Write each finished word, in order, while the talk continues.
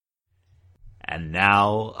And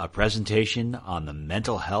now, a presentation on the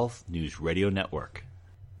Mental Health News Radio Network.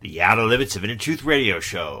 The Outer Limits of Inner Truth Radio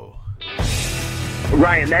Show.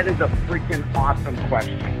 Ryan, that is a freaking awesome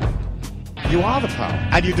question. You are the power,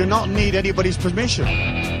 and you do not need anybody's permission.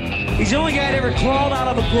 He's the only guy that ever crawled out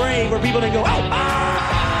of a grave where people didn't go, oh,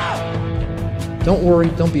 ah! Don't worry,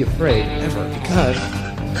 don't be afraid, ever, because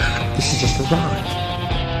this is just a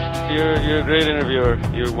ride. You're a great interviewer.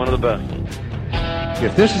 You're one of the best.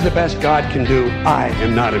 If this is the best God can do, I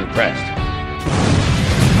am not impressed.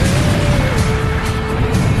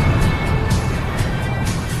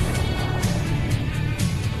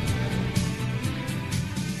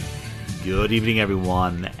 Good evening,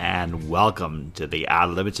 everyone, and welcome to the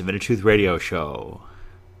Outer Limits of Inner Truth Radio Show,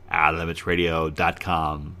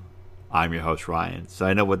 OuterLimitsRadio.com. I'm your host, Ryan. So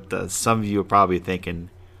I know what some of you are probably thinking,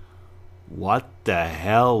 what the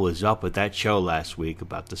hell was up with that show last week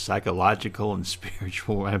about the psychological and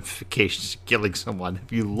spiritual ramifications of killing someone?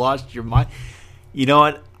 Have you lost your mind? You know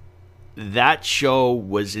what? That show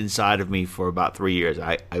was inside of me for about 3 years.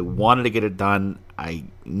 I wanted to get it done. I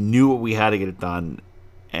knew we had to get it done.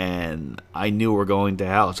 And I knew we were going to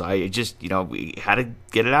hell. So I just, we had to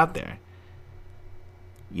get it out there.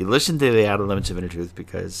 You listen to the Outer Limits of Inner Truth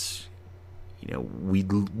because,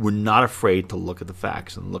 we're not afraid to look at the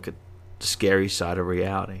facts and look at the scary side of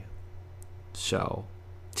reality. So,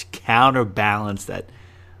 to counterbalance that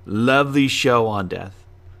lovely show on death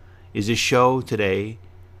is a show today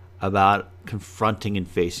about confronting and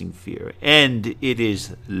facing fear. And it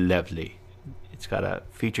is lovely. It's got a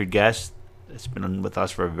featured guest that's been with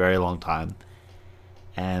us for a very long time.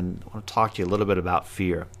 And I want to talk to you a little bit about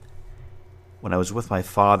fear. When I was with my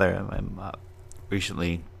father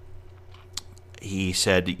recently, he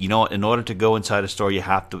said, in order to go inside a store, you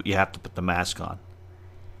have to put the mask on.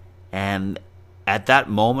 And at that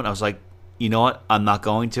moment, I was like, you know what? I'm not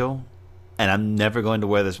going to. And I'm never going to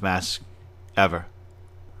wear this mask ever.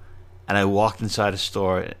 And I walked inside a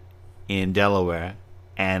store in Delaware,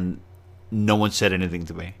 and no one said anything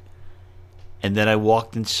to me. And then I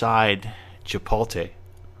walked inside Chipotle,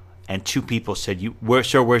 and two people said,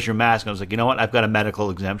 "Sir, where's your mask?" And I was like, you know what? I've got a medical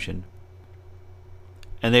exemption.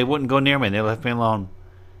 And they wouldn't go near me. They left me alone.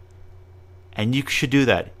 And you should do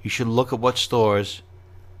that. You should look at what stores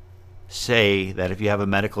say that if you have a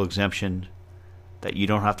medical exemption, that you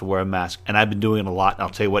don't have to wear a mask. And I've been doing it a lot. And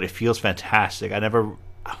I'll tell you what, it feels fantastic.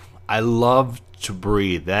 I love to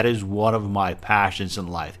breathe. That is one of my passions in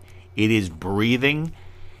life. It is breathing,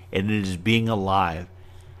 and it is being alive.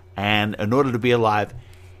 And in order to be alive,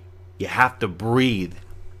 you have to breathe.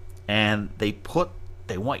 And they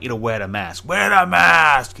want you to wear the mask. Wear the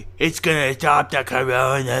mask! It's going to stop the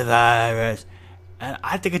coronavirus. And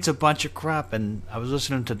I think it's a bunch of crap. And I was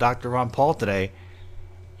listening to Dr. Ron Paul today,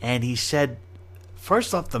 and he said,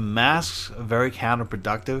 first off, the masks are very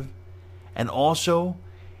counterproductive. And also,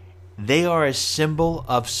 they are a symbol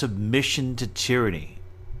of submission to tyranny.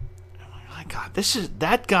 Oh my God,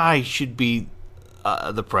 that guy should be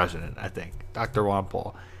the president, I think, Dr. Ron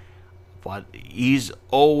Paul. But he's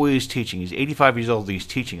always teaching. He's 85 years old and he's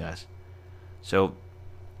teaching us. So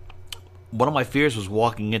one of my fears was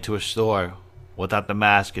walking into a store without the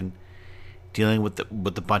mask and dealing with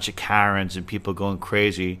a bunch of Karens and people going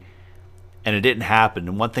crazy. And it didn't happen.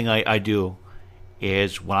 And one thing I do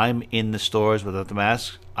is when I'm in the stores without the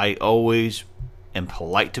mask, I always am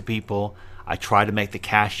polite to people. I try to make the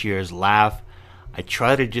cashiers laugh. I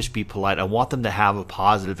try to just be polite. I want them to have a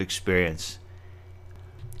positive experience.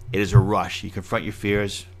 It is a rush. You confront your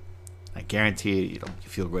fears. I guarantee you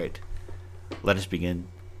feel great. Let us begin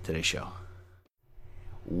today's show.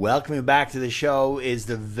 Welcoming back to the show is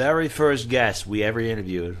the very first guest we ever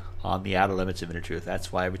interviewed on the Outer Limits of Inner Truth.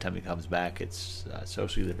 That's why every time he comes back, it's so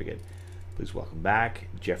significant. Please welcome back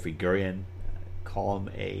Jeffrey Gurian. Call him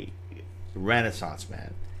a Renaissance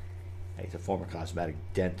man. He's a former cosmetic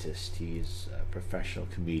dentist. He's a professional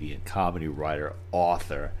comedian, comedy writer,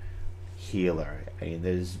 author, healer. I mean,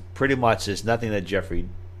 there's nothing that Jeffrey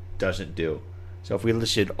doesn't do. So if we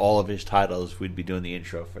listed all of his titles, we'd be doing the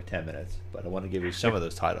intro for 10 minutes. But I want to give you some of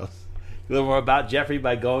those titles. You learn more about Jeffrey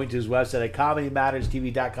by going to his website at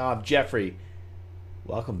comedymatterstv.com. Jeffrey,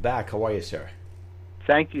 welcome back. How are you, sir?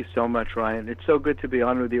 Thank you so much, Ryan. It's so good to be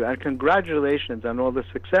on with you. And congratulations on all the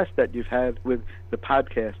success that you've had with the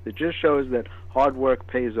podcast. It just shows that hard work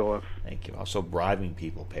pays off. Thank you. Also, bribing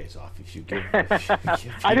people pays off. If you give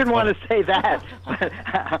I didn't want to say that. But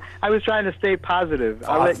I was trying to stay positive.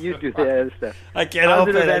 I'll let you do the other stuff. I can't help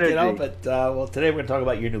it. Well, today we're going to talk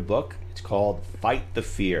about your new book. It's called Fight the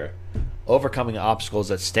Fear, Overcoming Obstacles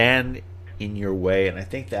That Stand in Your Way. And I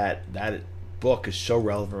think that book is so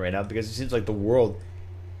relevant right now because it seems like the world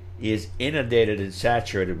is inundated and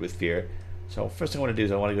saturated with fear. So first thing I want to do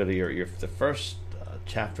is I want to go to the first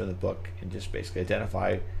chapter in the book and just basically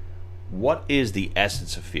identify what is the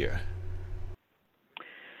essence of fear.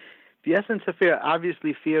 The essence of fear,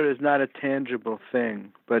 obviously fear is not a tangible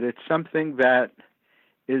thing, but it's something that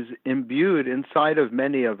is imbued inside of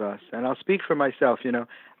many of us. And I'll speak for myself.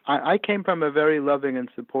 I came from a very loving and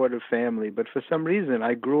supportive family, but for some reason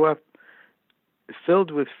I grew up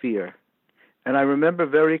filled with fear. And I remember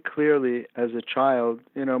very clearly as a child,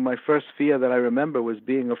 my first fear that I remember was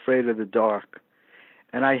being afraid of the dark.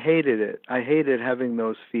 And I hated it. I hated having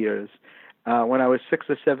those fears. When I was 6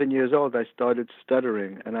 or 7 years old, I started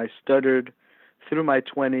stuttering, and I stuttered through my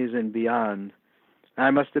 20s and beyond.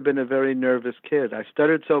 I must have been a very nervous kid. I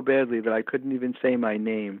stuttered so badly that I couldn't even say my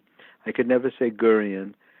name. I could never say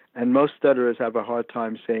Gurian. And most stutterers have a hard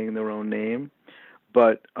time saying their own name.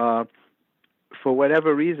 But for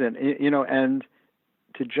whatever reason, and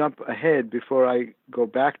to jump ahead before I go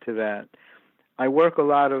back to that, I work a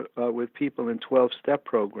lot with people in 12-step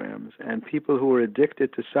programs, and people who are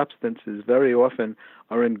addicted to substances very often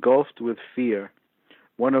are engulfed with fear.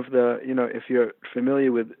 One of the, if you're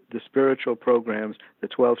familiar with the spiritual programs, the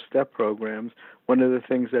 12-step programs, one of the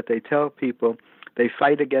things that they tell people, they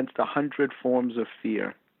fight against 100 forms of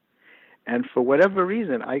fear. And for whatever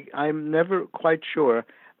reason, I'm never quite sure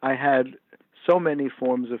I had so many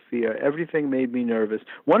forms of fear. Everything made me nervous.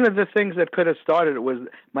 One of the things that could have started it was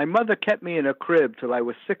my mother kept me in a crib till I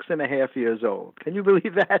was 6.5 years old. Can you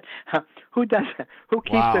believe that? Who does that? Who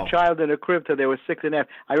keeps a child in a crib till they were 6.5?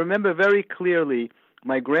 I remember very clearly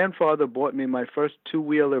my grandfather bought me my first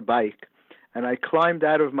two-wheeler bike, and I climbed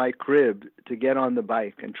out of my crib to get on the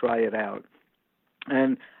bike and try it out.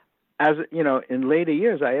 And as in later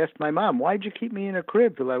years, I asked my mom, "Why'd you keep me in a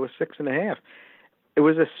crib till I was 6.5?" It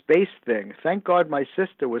was a space thing. Thank God my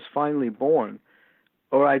sister was finally born,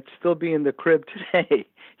 or I'd still be in the crib today.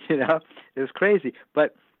 It was crazy.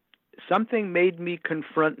 But something made me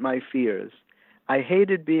confront my fears. I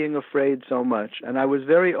hated being afraid so much, and I was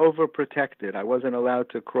very overprotected. I wasn't allowed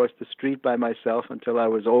to cross the street by myself until I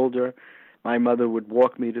was older. My mother would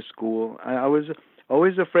walk me to school. I was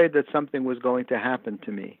always afraid that something was going to happen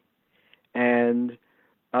to me. And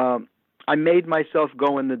I made myself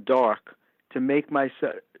go in the dark to make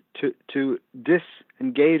myself to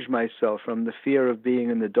disengage myself from the fear of being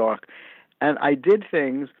in the dark. And I did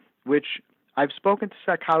things which I've spoken to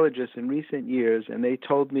psychologists in recent years, and they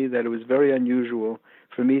told me that it was very unusual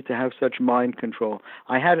for me to have such mind control.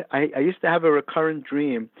 I used to have a recurrent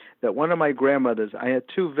dream that one of my grandmothers, I had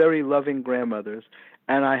two very loving grandmothers,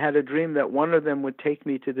 and I had a dream that one of them would take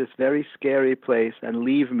me to this very scary place and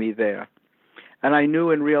leave me there. And I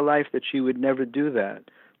knew in real life that she would never do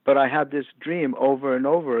that. But I had this dream over and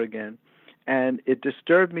over again, and it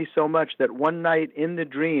disturbed me so much that one night in the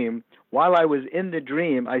dream, while I was in the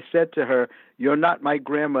dream, I said to her, "You're not my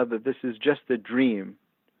grandmother, this is just a dream."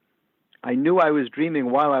 I knew I was dreaming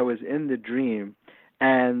while I was in the dream,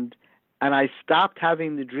 and I stopped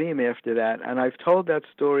having the dream after that, and I've told that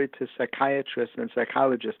story to psychiatrists and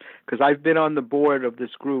psychologists, because I've been on the board of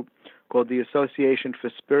this group called the Association for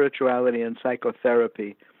Spirituality and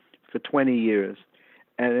Psychotherapy for 20 years.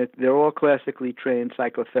 And they're all classically trained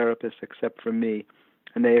psychotherapists except for me,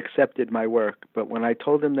 and they accepted my work. But when I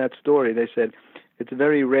told them that story, they said, it's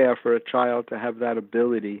very rare for a child to have that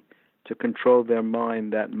ability to control their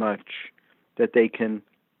mind that much, that they can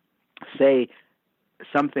say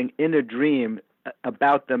something in a dream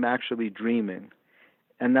about them actually dreaming.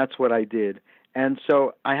 And that's what I did. And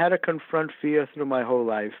so I had to confront fear through my whole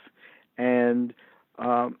life. And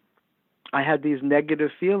I had these negative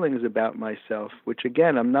feelings about myself, which,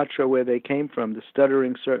 again, I'm not sure where they came from. The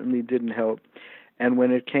stuttering certainly didn't help. And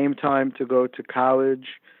when it came time to go to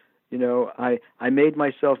college, I made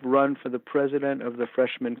myself run for the president of the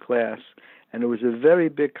freshman class. And it was a very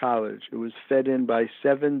big college. It was fed in by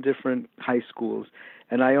 7 different high schools.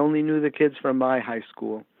 And I only knew the kids from my high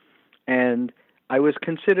school. And I was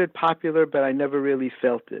considered popular, but I never really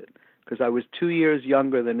felt it, because I was 2 years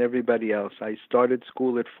younger than everybody else. I started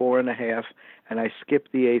school at 4.5, and I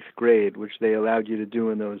skipped the 8th grade, which they allowed you to do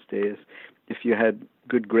in those days if you had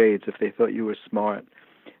good grades, if they thought you were smart.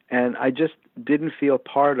 And I just didn't feel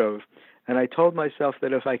part of. And I told myself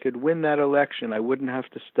that if I could win that election, I wouldn't have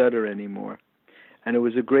to stutter anymore. And it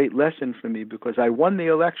was a great lesson for me, because I won the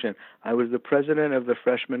election. I was the president of the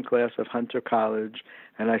freshman class of Hunter College,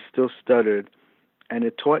 and I still stuttered. And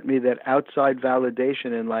it taught me that outside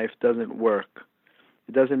validation in life doesn't work.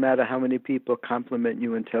 It doesn't matter how many people compliment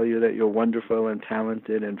you and tell you that you're wonderful and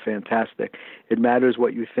talented and fantastic. It matters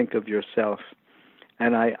what you think of yourself.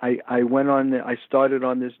 And I started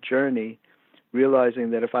on this journey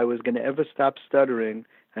realizing that if I was going to ever stop stuttering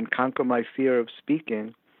and conquer my fear of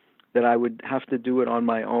speaking, that I would have to do it on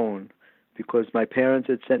my own, because my parents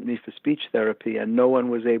had sent me for speech therapy and no one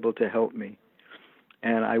was able to help me.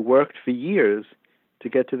 And I worked for years to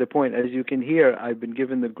get to the point. As you can hear, I've been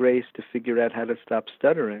given the grace to figure out how to stop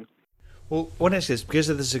stuttering. Well, what is this? Because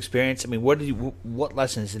of this experience, I mean, what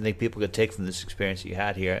lessons do you think people could take from this experience that you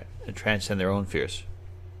had here and transcend their own fears?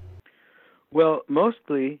 Well,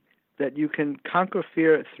 mostly that you can conquer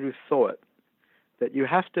fear through thought, that you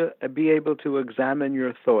have to be able to examine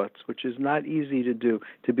your thoughts, which is not easy to do,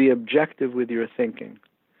 to be objective with your thinking.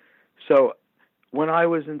 So when I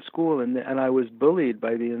was in school and I was bullied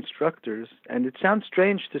by the instructors, and it sounds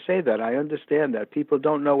strange to say that, I understand that. People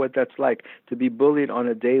don't know what that's like, to be bullied on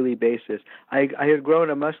a daily basis. I had grown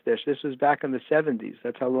a mustache. This was back in the 70s.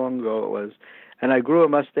 That's how long ago it was. And I grew a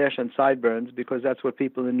mustache and sideburns because that's what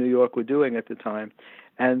people in New York were doing at the time.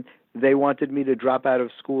 And they wanted me to drop out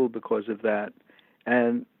of school because of that.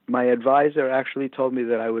 And my advisor actually told me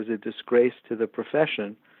that I was a disgrace to the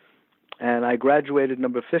profession. And I graduated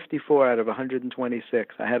number 54 out of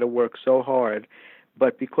 126. I had to work so hard.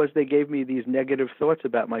 But because they gave me these negative thoughts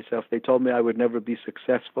about myself, they told me I would never be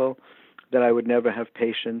successful, that I would never have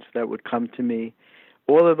patients that would come to me.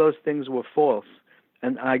 All of those things were false.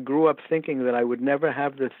 And I grew up thinking that I would never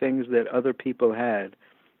have the things that other people had.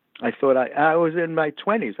 I thought I was in my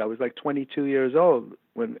 20s. I was like 22 years old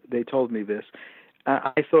when they told me this.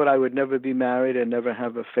 I thought I would never be married and never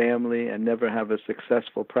have a family and never have a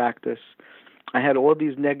successful practice. I had all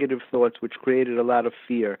these negative thoughts which created a lot of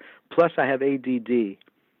fear. Plus, I have ADD.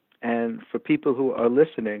 And for people who are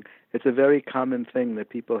listening, it's a very common thing that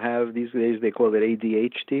people have these days. They call it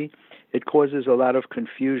ADHD. It causes a lot of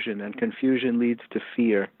confusion, and confusion leads to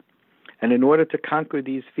fear. And in order to conquer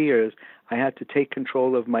these fears, I had to take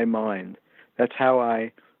control of my mind. That's how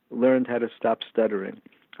I learned how to stop stuttering.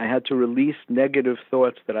 I had to release negative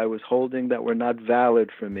thoughts that I was holding that were not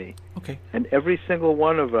valid for me. Okay. And every single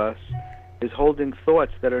one of us is holding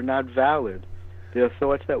thoughts that are not valid. They are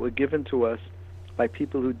thoughts that were given to us by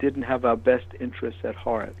people who didn't have our best interests at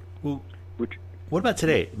heart. Well, what about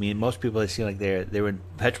today? I mean, most people, they seem like they're in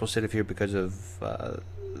perpetual state of fear because of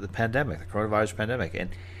the pandemic, the coronavirus pandemic, and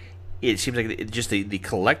it seems like just the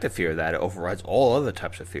collective fear of that overrides all other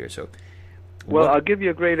types of fear. So, well, I'll give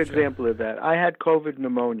you a great example of that. I had COVID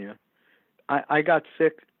pneumonia. I got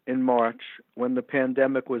sick in March when the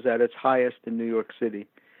pandemic was at its highest in New York City.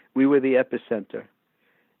 We were the epicenter.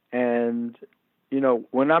 And, you know,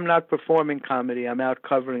 when I'm not performing comedy, I'm out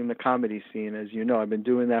covering the comedy scene, as you know. I've been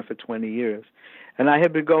doing that for 20 years. And I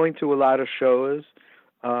had been going to a lot of shows.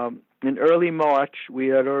 In early March, we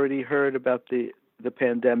had already heard about the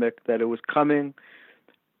pandemic, that it was coming.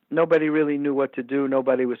 Nobody really knew what to do.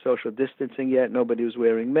 Nobody was social distancing yet. Nobody was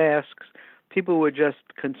wearing masks. People were just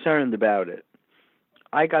concerned about it.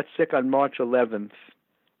 I got sick on March 11th.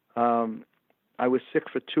 I was sick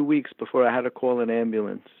for 2 weeks before I had to call an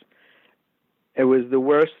ambulance. It was the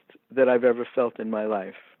worst that I've ever felt in my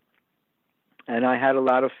life. And I had a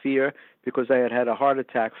lot of fear because I had had a heart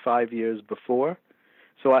attack 5 years before.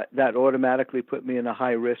 So that automatically put me in a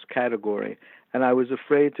high-risk category. And I was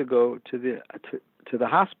afraid to go to the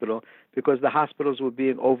hospital because the hospitals were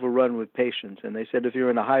being overrun with patients. And they said if you're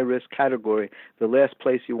in a high-risk category, the last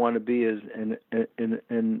place you want to be is in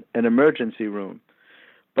an emergency room.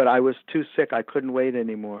 But I was too sick. I couldn't wait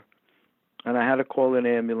anymore. And I had to call an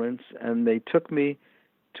ambulance, and they took me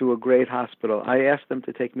to a great hospital. I asked them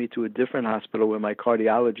to take me to a different hospital where my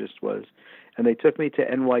cardiologist was, and they took me to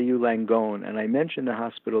NYU Langone. And I mentioned the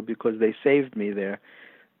hospital because they saved me there.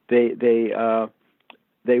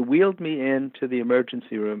 They wheeled me into the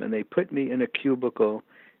emergency room, and they put me in a cubicle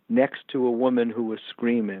next to a woman who was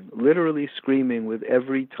screaming, literally screaming with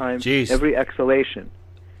every exhalation.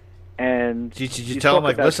 And did you tell them,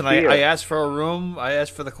 like, listen, I asked for a room, I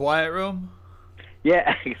asked for the quiet room?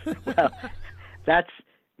 Yeah, well, that's,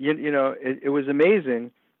 you know, it was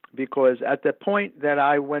amazing because at the point that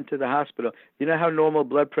I went to the hospital, you know how normal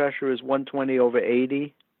blood pressure is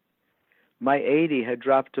 120/80? My 80 had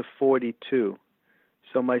dropped to 42.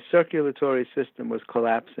 So my circulatory system was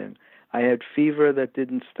collapsing. I had fever that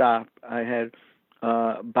didn't stop. I had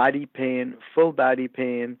body pain, full body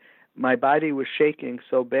pain. My body was shaking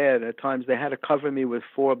so bad at times they had to cover me with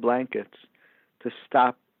 4 blankets to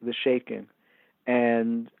stop the shaking.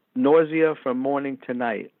 And nausea from morning to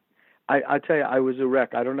night. I tell you, I was a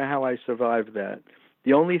wreck. I don't know how I survived that.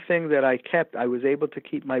 The only thing that I kept, I was able to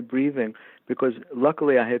keep my breathing because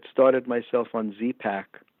luckily I had started myself on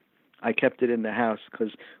Z-Pak. I kept it in the house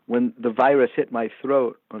because when the virus hit my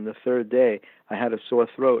throat on the third day, I had a sore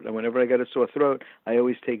throat. And whenever I get a sore throat, I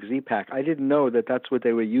always take Z-Pak. I didn't know that that's what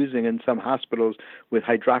they were using in some hospitals with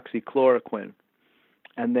hydroxychloroquine.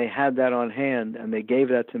 And they had that on hand, and they gave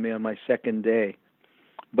that to me on my second day.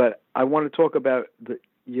 But I want to talk about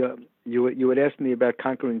you had asked me about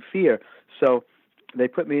conquering fear. So they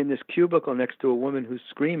put me in this cubicle next to a woman who's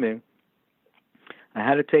screaming. I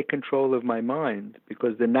had to take control of my mind,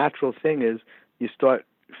 because the natural thing is you start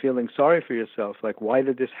feeling sorry for yourself. Like, why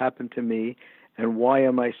did this happen to me? And why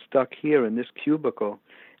am I stuck here in this cubicle?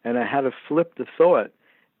 And I had to flip the thought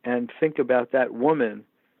and think about that woman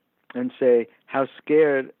and say how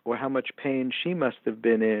scared or how much pain she must have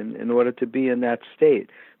been in order to be in that state,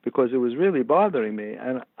 because it was really bothering me.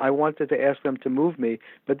 And I wanted to ask them to move me,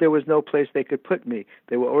 but there was no place they could put me.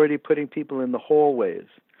 They were already putting people in the hallways.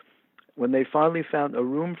 When they finally found a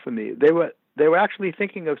room for me, they were actually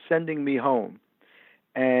thinking of sending me home.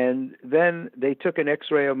 And then they took an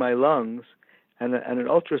X-ray of my lungs and an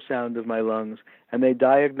ultrasound of my lungs, and they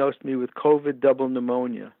diagnosed me with COVID double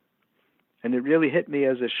pneumonia. And it really hit me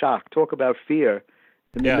as a shock. Talk about fear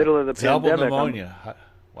in the middle of the pandemic. Double pneumonia.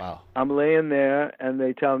 Wow. I'm laying there, and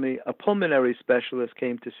they tell me a pulmonary specialist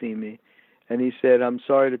came to see me, and he said, "I'm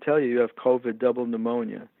sorry to tell you, you have COVID double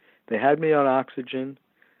pneumonia." They had me on oxygen.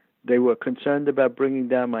 They were concerned about bringing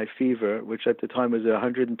down my fever, which at the time was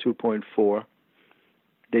 102.4.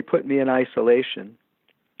 They put me in isolation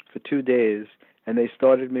for 2 days, and they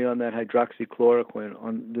started me on that hydroxychloroquine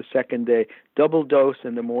on the second day, double dose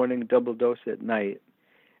in the morning, double dose at night.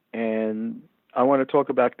 And I want to talk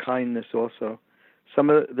about kindness also.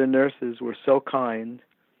 Some of the nurses were so kind.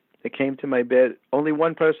 They came to my bed. Only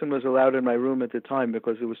one person was allowed in my room at the time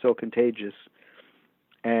because it was so contagious.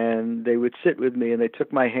 And they would sit with me, and they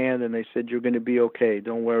took my hand, and they said, "You're going to be okay.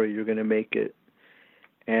 Don't worry. You're going to make it."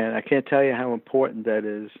 And I can't tell you how important that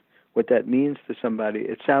is, what that means to somebody.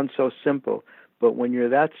 It sounds so simple, but when you're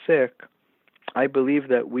that sick, I believe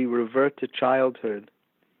that we revert to childhood.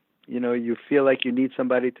 You know, you feel like you need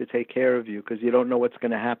somebody to take care of you because you don't know what's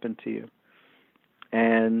going to happen to you.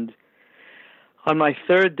 And on my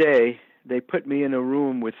third day, they put me in a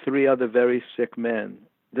room with 3 other very sick men.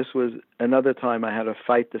 This was another time I had to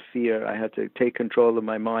fight the fear. I had to take control of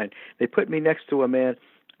my mind. They put me next to a man,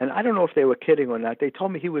 and I don't know if they were kidding or not. They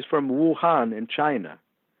told me he was from Wuhan in China.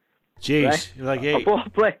 Jeez, right? You're like, hey. A ball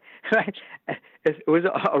play, right? It was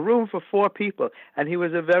a room for 4 people, and he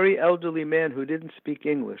was a very elderly man who didn't speak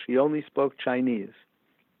English. He only spoke Chinese.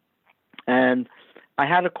 And I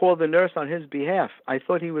had to call the nurse on his behalf. I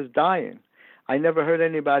thought he was dying. I never heard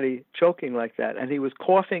anybody choking like that. And he was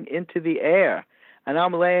coughing into the air, and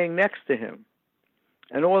I'm laying next to him.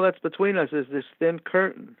 And all that's between us is this thin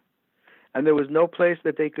curtain. And there was no place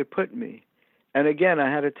that they could put me. And again, I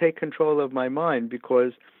had to take control of my mind,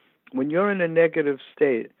 because when you're in a negative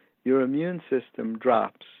state, your immune system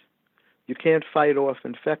drops. You can't fight off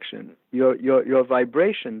infection. Your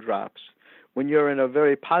vibration drops. When you're in a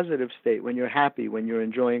very positive state, when you're happy, when you're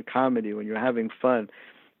enjoying comedy, when you're having fun,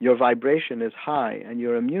 your vibration is high and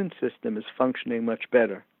your immune system is functioning much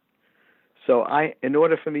better. So in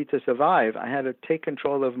order for me to survive, I had to take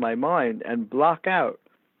control of my mind and block out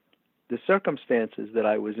the circumstances that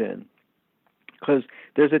I was in. Because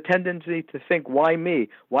there's a tendency to think, why me?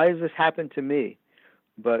 Why has this happened to me?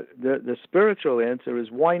 But the spiritual answer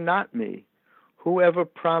is, why not me? Whoever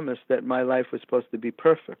promised that my life was supposed to be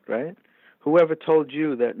perfect, right? Whoever told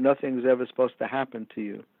you that nothing's ever supposed to happen to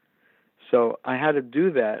you? So I had to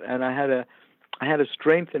do that, and I had to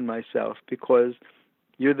strengthen myself, because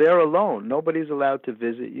you're there alone. Nobody's allowed to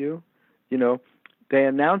visit you. You know, they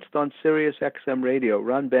announced on Sirius XM radio,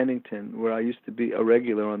 Ron Bennington, where I used to be a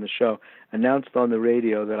regular on the show, announced on the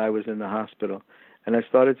radio that I was in the hospital. And I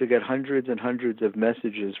started to get hundreds and hundreds of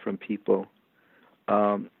messages from people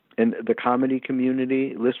in the comedy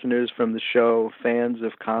community, listeners from the show, fans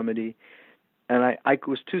of comedy. And I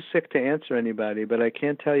was too sick to answer anybody, but I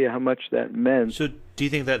can't tell you how much that meant. So do you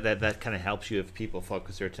think that kind of helps you if people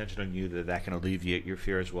focus their attention on you, that can alleviate your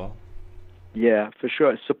fear as well? Yeah, for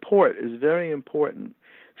sure. Support is very important.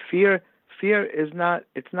 Fear is not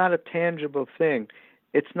a tangible thing.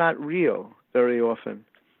 It's not real very often.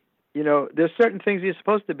 You know, there's certain things you're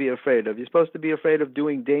supposed to be afraid of. You're supposed to be afraid of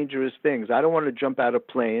doing dangerous things. I don't want to jump out of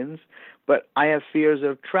planes, but I have fears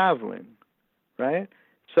of traveling, right?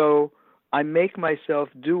 So I make myself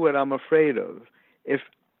do what I'm afraid of.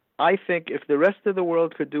 I think if the rest of the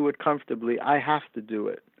world could do it comfortably, I have to do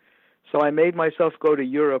it. So I made myself go to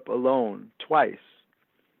Europe alone twice.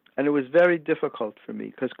 And it was very difficult for me,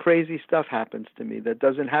 because crazy stuff happens to me that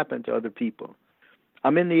doesn't happen to other people.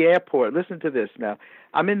 I'm in the airport. Listen to this now.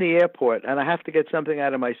 I'm in the airport, and I have to get something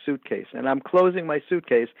out of my suitcase. And I'm closing my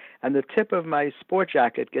suitcase, and the tip of my sport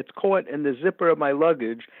jacket gets caught in the zipper of my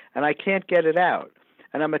luggage, and I can't get it out.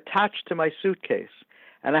 And I'm attached to my suitcase.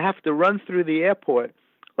 And I have to run through the airport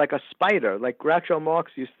like a spider, like Groucho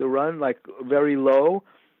Marx used to run, like very low.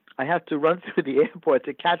 I have to run through the airport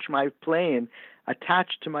to catch my plane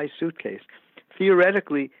attached to my suitcase.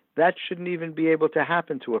 Theoretically, that shouldn't even be able to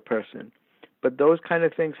happen to a person. But those kind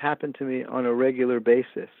of things happen to me on a regular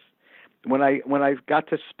basis. When I got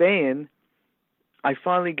to Spain, I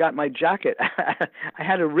finally got my jacket. I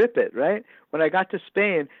had to rip it, right? When I got to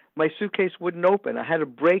Spain, my suitcase wouldn't open. I had to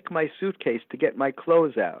break my suitcase to get my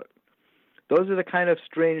clothes out. Those are the kind of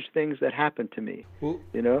strange things that happen to me. Well,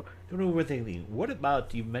 Don't overthink. What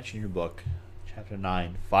about, you mentioned in your book, Chapter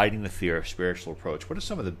 9, Fighting the Fear of Spiritual Approach. What are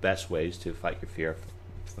some of the best ways to fight your fear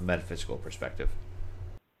from a metaphysical perspective?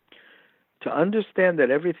 To understand that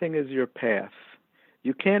everything is your path.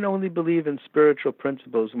 You can't only believe in spiritual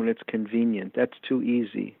principles when it's convenient. That's too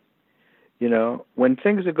easy. When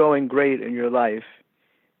things are going great in your life,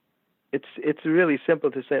 it's really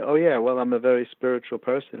simple to say, oh yeah, well, I'm a very spiritual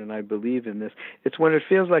person and I believe in this. It's when it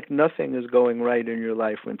feels like nothing is going right in your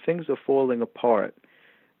life, when things are falling apart,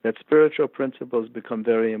 that spiritual principles become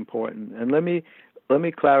very important. And let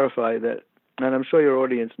me clarify that, and I'm sure your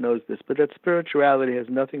audience knows this, but that spirituality has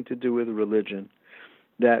nothing to do with religion.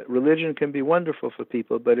 That religion can be wonderful for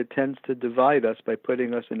people, but it tends to divide us by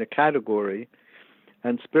putting us in a category.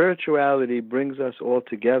 And spirituality brings us all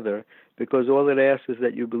together because all it asks is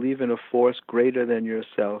that you believe in a force greater than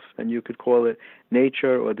yourself. And you could call it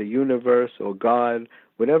nature or the universe or God,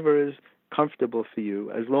 whatever is comfortable for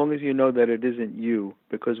you, as long as you know that it isn't you.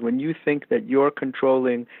 Because when you think that you're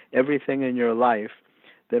controlling everything in your life,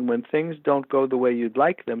 then when things don't go the way you'd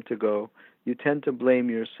like them to go, you tend to blame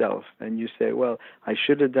yourself. And you say, well, I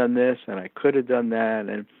should have done this and I could have done that.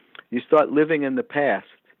 And you start living in the past,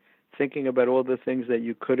 thinking about all the things that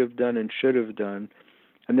you could have done and should have done.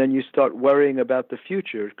 And then you start worrying about the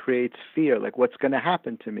future. It creates fear, like what's going to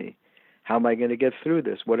happen to me? How am I going to get through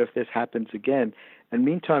this? What if this happens again? And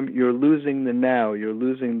meantime, you're losing the now. You're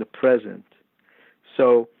losing the present.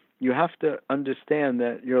 So you have to understand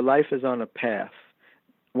that your life is on a path.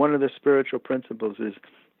 One of the spiritual principles is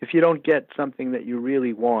if you don't get something that you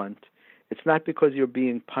really want, it's not because you're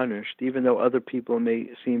being punished, even though other people may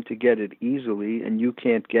seem to get it easily and you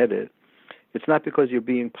can't get it. It's not because you're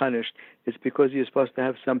being punished. It's because you're supposed to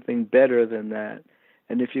have something better than that.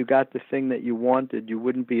 And if you got the thing that you wanted, you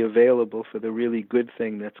wouldn't be available for the really good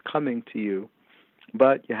thing that's coming to you.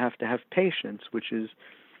 But you have to have patience, which is,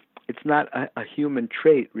 it's not a human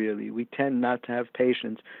trait, really. We tend not to have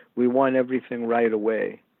patience. We want everything right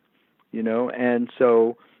away, And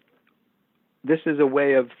so this is a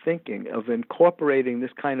way of thinking, of incorporating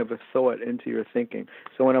this kind of a thought into your thinking.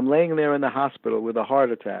 So when I'm laying there in the hospital with a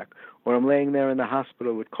heart attack, or I'm laying there in the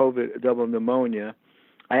hospital with COVID, double pneumonia,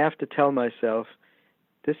 I have to tell myself,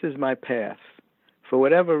 this is my path. For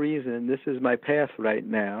whatever reason, this is my path right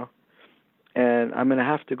now, and I'm going to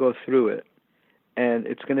have to go through it. And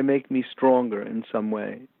it's going to make me stronger in some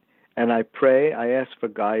way. And I pray, I ask for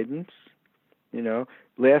guidance.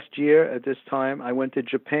 Last year at this time, I went to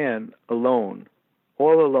Japan alone,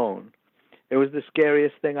 all alone. It was the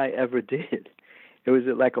scariest thing I ever did. It was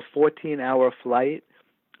like a 14-hour flight.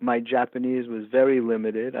 My Japanese was very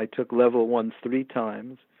limited. I took level 1 3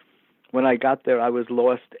 times. When I got there, I was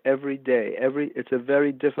lost every day. It's a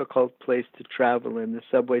very difficult place to travel in. The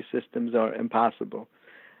subway systems are impossible.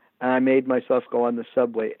 And I made myself go on the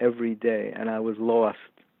subway every day, and I was lost.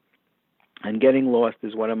 And getting lost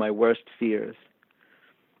is one of my worst fears.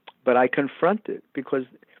 But I confront it because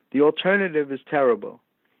the alternative is terrible.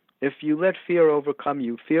 If you let fear overcome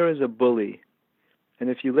you, fear is a bully.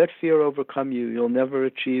 And if you let fear overcome you, you'll never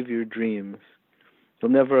achieve your dreams.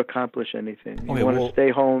 You'll never accomplish anything. You want to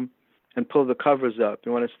stay home and pull the covers up.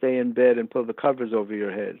 You want to stay in bed and pull the covers over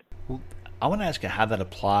your head. Well, I want to ask you how that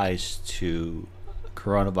applies to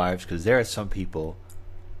coronavirus, because there are some people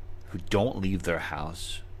who don't leave their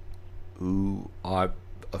house, who are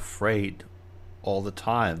afraid all the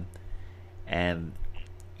time, and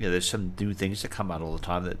there's some new things that come out all the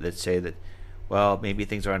time that say that, well, maybe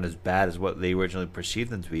things aren't as bad as what they originally perceived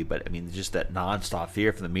them to be, but I mean, just that nonstop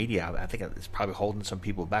fear from the media, I think it's probably holding some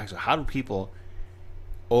people back. So how do people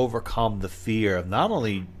overcome the fear of not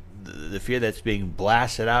only the fear that's being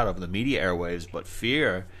blasted out over the media airwaves, but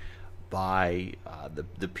fear by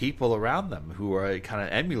the people around them who are kind of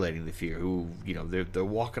emulating the fear, who they're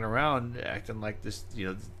walking around acting like this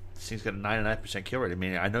this thing's got a 99% kill rate. I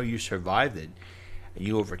mean, I know you survived it and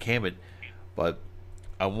you overcame it, but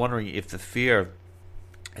I'm wondering if the fear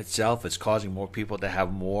itself is causing more people to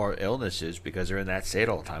have more illnesses because they're in that state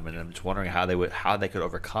all the time. And I'm just wondering how they could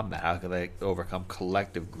overcome that. How could they overcome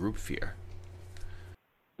collective group fear?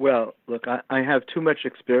 Well, look, I have too much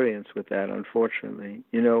experience with that, unfortunately.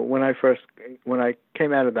 You know, when I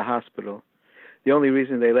came out of the hospital, the only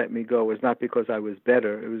reason they let me go was not because I was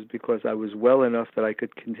better. It was because I was well enough that I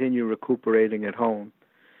could continue recuperating at home.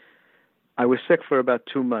 I was sick for about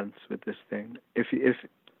 2 months with this thing. If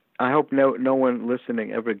I hope no one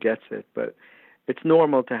listening ever gets it, but it's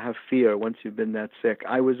normal to have fear once you've been that sick.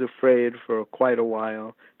 I was afraid for quite a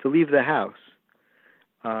while to leave the house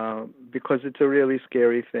because it's a really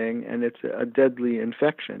scary thing, and it's a deadly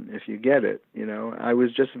infection if you get it. You know, I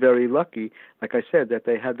was just very lucky, like I said, that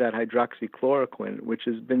they had that hydroxychloroquine, which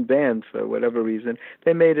has been banned for whatever reason.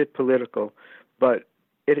 They made it political, but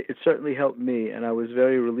it certainly helped me, and I was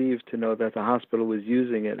very relieved to know that the hospital was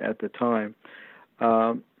using it at the time.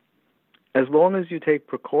 As long as you take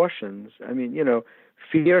precautions, I mean, you know,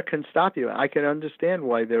 fear can stop you. I can understand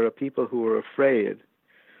why there are people who are afraid.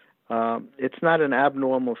 It's not an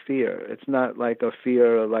abnormal fear. It's not like a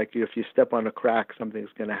fear like if you step on a crack,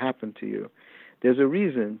 something's going to happen to you. There's a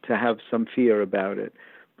reason to have some fear about it.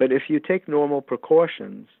 But if you take normal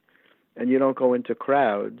precautions and you don't go into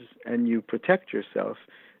crowds and you protect yourself,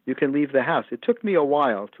 you can leave the house. It took me a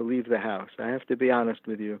while to leave the house. I have to be honest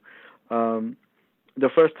with you. The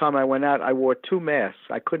first time I went out, I wore 2 masks.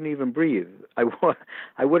 I couldn't even breathe. I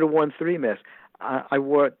would have worn 3 masks. I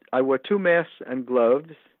wore 2 masks and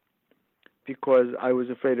gloves because I was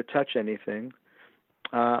afraid to touch anything.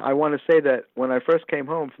 I want to say that when I first came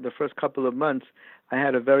home for the first couple of months, I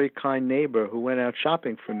had a very kind neighbor who went out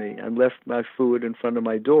shopping for me and left my food in front of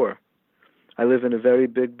my door. I live in a very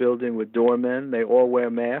big building with doormen. They all wear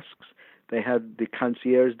masks. They had the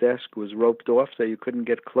concierge desk was roped off so you couldn't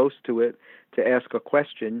get close to it to ask a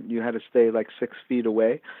question. You had to stay like 6 feet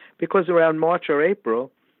away because around March or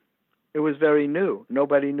April, it was very new.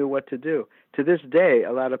 Nobody knew what to do. To this day,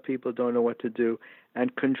 a lot of people don't know what to do,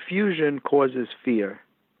 and confusion causes fear.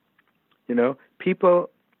 You know, people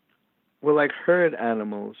were like herd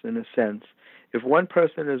animals in a sense. If one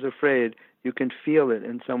person is afraid, you can feel it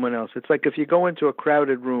in someone else. It's like if you go into a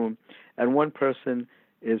crowded room and one person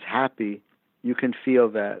is happy, you can feel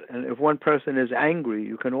that. And if one person is angry,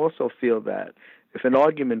 you can also feel that. If an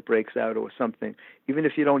argument breaks out or something, even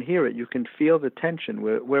if you don't hear it, you can feel the tension.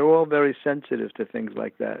 We're all very sensitive to things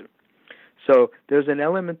like that. So there's an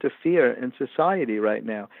element of fear in society right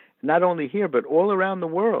now, not only here, but all around the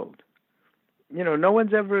world. You know, no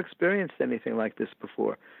one's ever experienced anything like this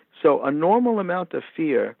before. So a normal amount of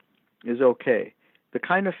fear is okay. The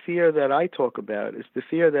kind of fear that I talk about is the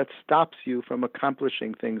fear that stops you from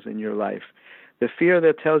accomplishing things in your life. The fear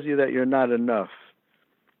that tells you that you're not enough.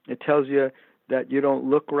 It tells you that you don't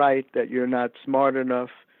look right, that you're not smart enough,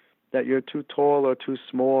 that you're too tall or too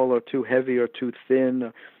small or too heavy or too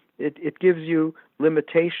thin. It gives you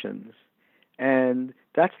limitations. And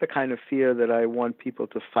that's the kind of fear that I want people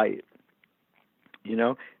to fight. You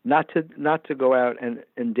know, not to go out and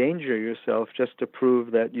endanger yourself just to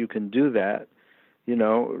prove that you can do that. You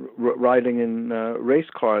know, riding in race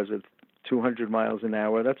cars at 200 miles an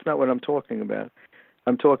hour. That's not what I'm talking about.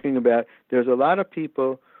 I'm talking about there's a lot of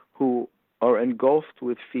people who are engulfed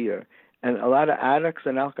with fear, and a lot of addicts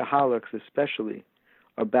and alcoholics especially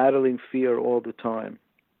are battling fear all the time.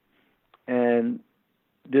 And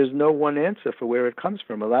there's no one answer for where it comes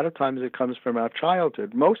from. A lot of times it comes from our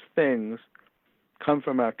childhood. Most things come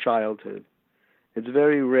from our childhood. It's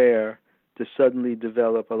very rare to suddenly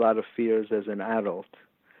develop a lot of fears as an adult.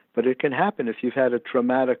 But it can happen if you've had a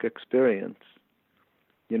traumatic experience.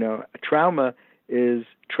 You know, trauma is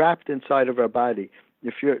trapped inside of our body.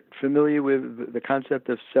 If you're familiar with the concept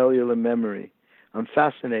of cellular memory, I'm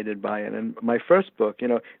fascinated by it. And my first book, you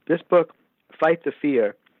know, this book, Fight the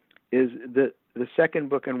Fear, is the second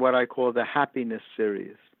book in what I call the happiness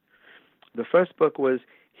series. The first book was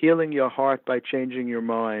Healing Your Heart by Changing Your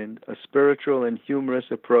Mind, a spiritual and humorous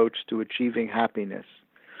approach to achieving happiness.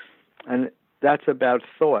 And that's about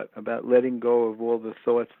thought, about letting go of all the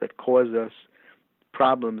thoughts that cause us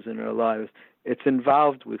problems in our lives. It's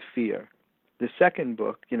involved with fear. The second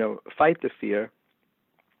book, you know, Fight the Fear,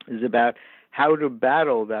 is about how to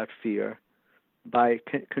battle that fear by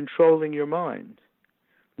controlling your mind.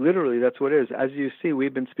 Literally, that's what it is. As you see,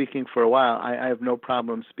 we've been speaking for a while. I have no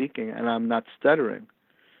problem speaking, and I'm not stuttering.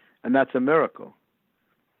 And that's a miracle.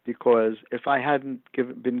 Because if I hadn't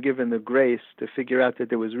been given the grace to figure out that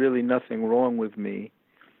there was really nothing wrong with me,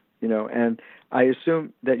 you know, and I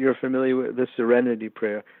assume that you're familiar with the serenity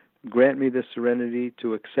prayer. Grant me the serenity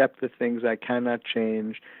to accept the things I cannot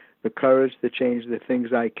change, the courage to change the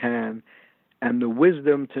things I can, and the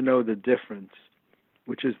wisdom to know the difference,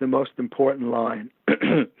 which is the most important line.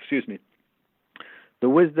 Excuse me. The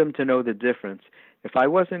wisdom to know the difference. If I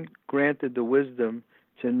wasn't granted the wisdom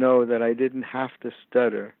to know that I didn't have to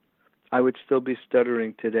stutter, I would still be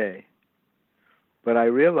stuttering today. But I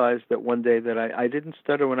realized that one day that I didn't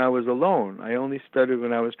stutter when I was alone. I only stuttered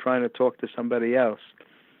when I was trying to talk to somebody else,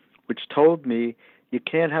 which told me you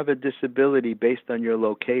can't have a disability based on your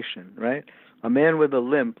location, right? A man with a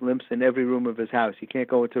limps in every room of his house. He can't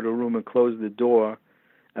go into the room and close the door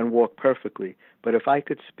and walk perfectly. But if I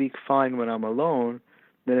could speak fine when I'm alone,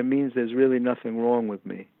 then it means there's really nothing wrong with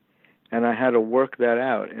me. And I had to work that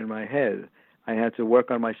out in my head. I had to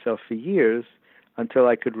work on myself for years until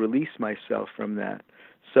I could release myself from that.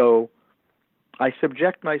 So I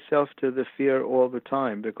subject myself to the fear all the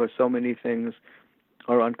time because so many things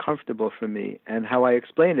are uncomfortable for me. And how I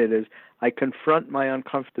explain it is I confront my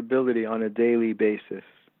uncomfortability on a daily basis.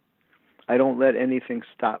 I don't let anything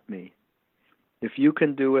stop me. If you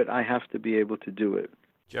can do it, I have to be able to do it.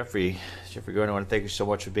 Jeffrey Gurian, I want to thank you so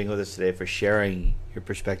much for being with us today, for sharing your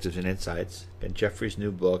perspectives and insights. And Jeffrey's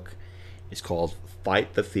new book is called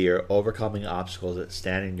Fight the Fear, Overcoming Obstacles That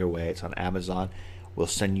Stand in Your Way. It's on Amazon. We'll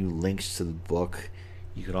send you links to the book.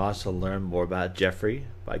 You can also learn more about Jeffrey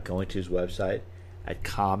by going to his website at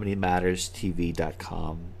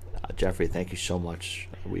comedymatterstv.com. Jeffrey, thank you so much.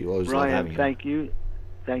 We always love having you. Ryan,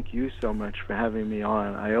 thank you so much for having me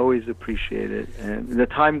on. I always appreciate it. And the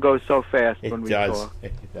time goes so fast when we talk.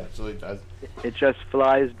 It absolutely does. It just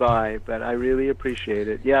flies by, but I really appreciate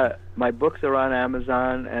it. Yeah, my books are on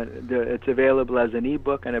Amazon, and it's available as an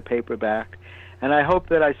ebook and a paperback. And I hope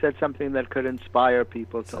that I said something that could inspire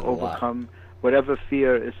people to overcome whatever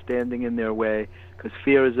fear is standing in their way, because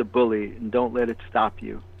fear is a bully, and don't let it stop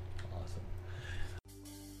you.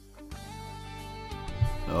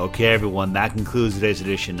 Okay, everyone, that concludes today's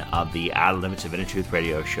edition of the Outer Limits of Inner Truth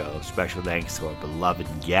radio show. Special thanks to our beloved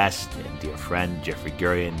guest and dear friend, Jeffrey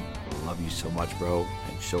Gurian. I love you so much, bro.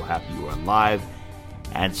 I'm so happy you are alive.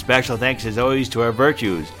 And special thanks, as always, to our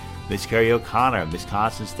virtues, Miss Carrie O'Connor, Miss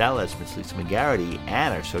Constance Dallas, Miss Lisa McGarity,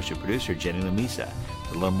 and our associate producer, Jenny Lamisa.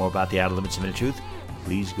 To learn more about the Outer Limits of Inner Truth,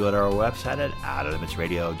 please go to our website at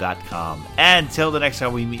outerlimitsradio.com. And until the next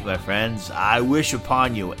time we meet, my friends, I wish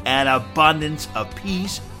upon you an abundance of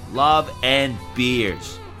peace, love, and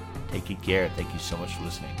beers. Take good care. Thank you so much for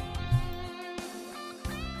listening.